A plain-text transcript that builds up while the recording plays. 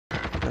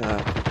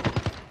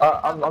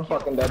I'm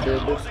fucking dead,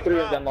 dude. There's 3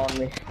 of them on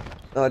me.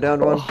 Oh, down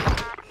one.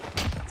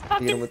 It's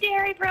fucking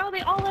scary, bro.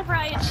 They all have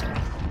riots.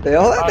 They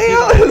all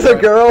have a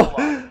girl.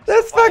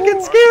 That's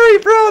fucking scary,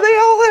 bro. They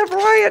all have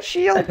riot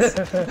shields.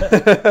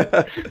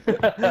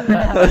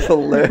 That's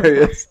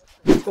hilarious.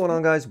 What's going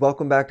on, guys?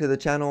 Welcome back to the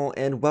channel,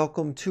 and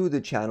welcome to the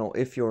channel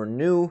if you're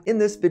new. In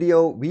this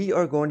video, we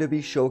are going to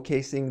be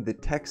showcasing the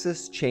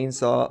Texas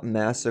Chainsaw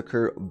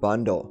Massacre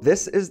bundle.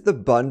 This is the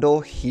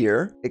bundle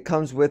here. It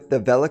comes with the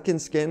Velican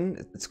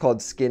skin. It's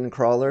called Skin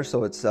Crawler,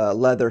 so it's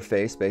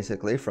Leatherface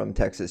basically from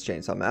Texas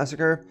Chainsaw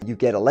Massacre. You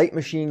get a light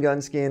machine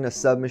gun skin, a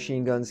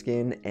submachine gun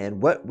skin,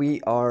 and what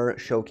we are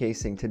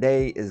showcasing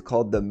today is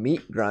called the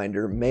Meat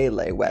Grinder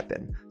melee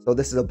weapon. So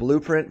this is a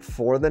blueprint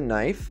for the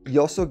knife.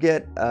 You also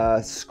get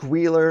a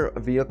squealer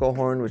vehicle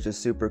horn, which is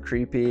super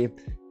creepy.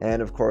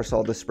 And of course,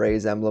 all the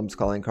sprays, emblems,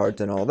 calling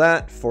cards, and all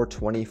that for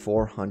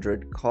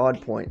 2,400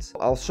 COD points.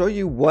 I'll show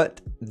you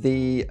what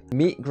the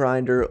Meat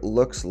Grinder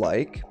looks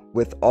like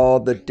with all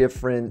the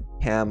different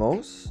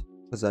camos,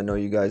 because I know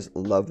you guys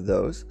love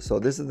those. So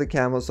this is the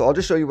camo. So I'll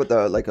just show you what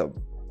the like a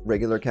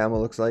regular camo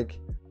looks like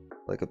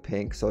a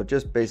pink. So it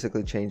just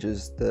basically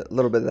changes the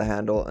little bit of the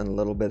handle and a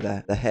little bit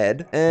of the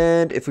head.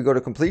 And if we go to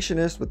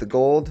completionist with the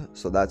gold,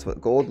 so that's what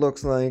gold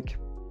looks like.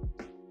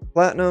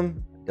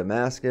 Platinum,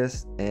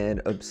 Damascus, and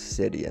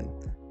obsidian.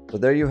 So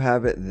there you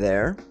have it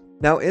there.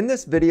 Now in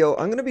this video,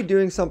 I'm going to be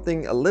doing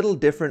something a little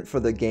different for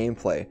the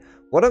gameplay.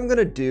 What I'm going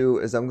to do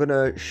is I'm going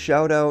to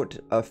shout out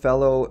a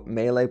fellow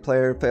melee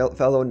player,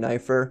 fellow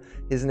knifer.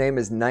 His name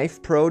is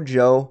Knife Pro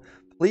Joe.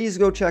 Please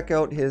go check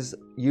out his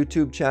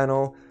YouTube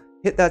channel.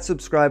 Hit that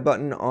subscribe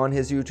button on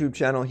his YouTube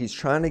channel. He's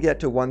trying to get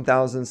to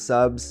 1,000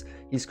 subs.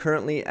 He's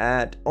currently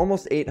at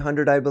almost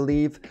 800, I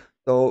believe.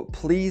 So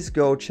please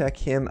go check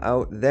him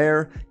out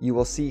there. You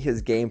will see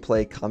his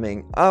gameplay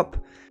coming up.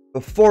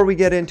 Before we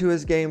get into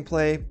his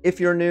gameplay, if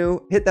you're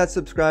new, hit that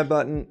subscribe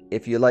button.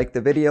 If you like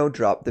the video,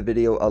 drop the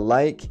video a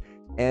like.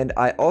 And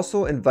I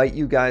also invite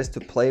you guys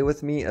to play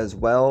with me as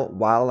well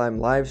while I'm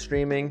live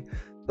streaming.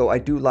 So I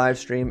do live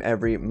stream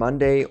every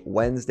Monday,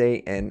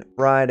 Wednesday, and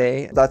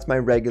Friday. That's my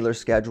regular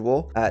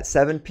schedule at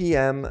 7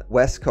 p.m.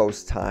 West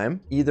Coast time,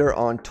 either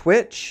on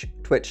Twitch,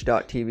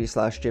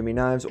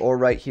 twitch.tv/JimmyKnives, or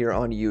right here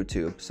on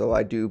YouTube. So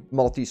I do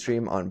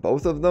multi-stream on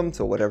both of them,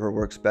 so whatever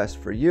works best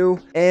for you.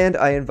 And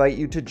I invite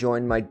you to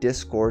join my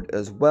Discord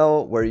as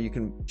well, where you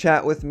can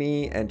chat with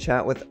me and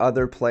chat with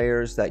other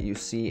players that you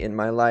see in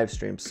my live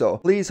stream. So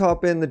please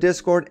hop in the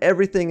Discord.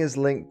 Everything is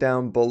linked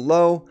down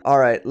below. All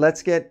right,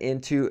 let's get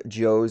into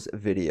Joe's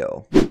video.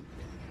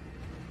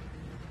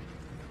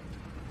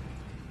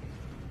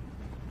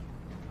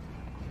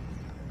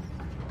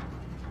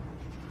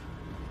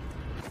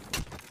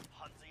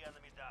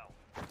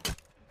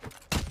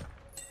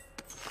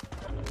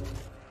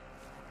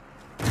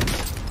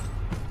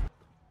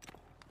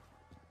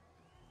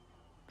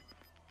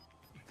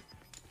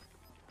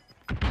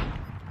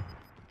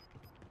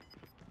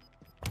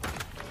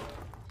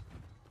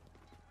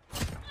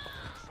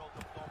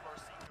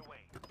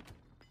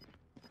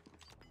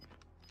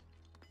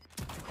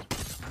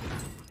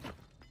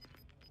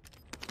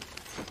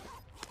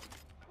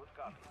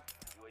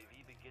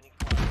 UAV beginning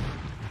flight.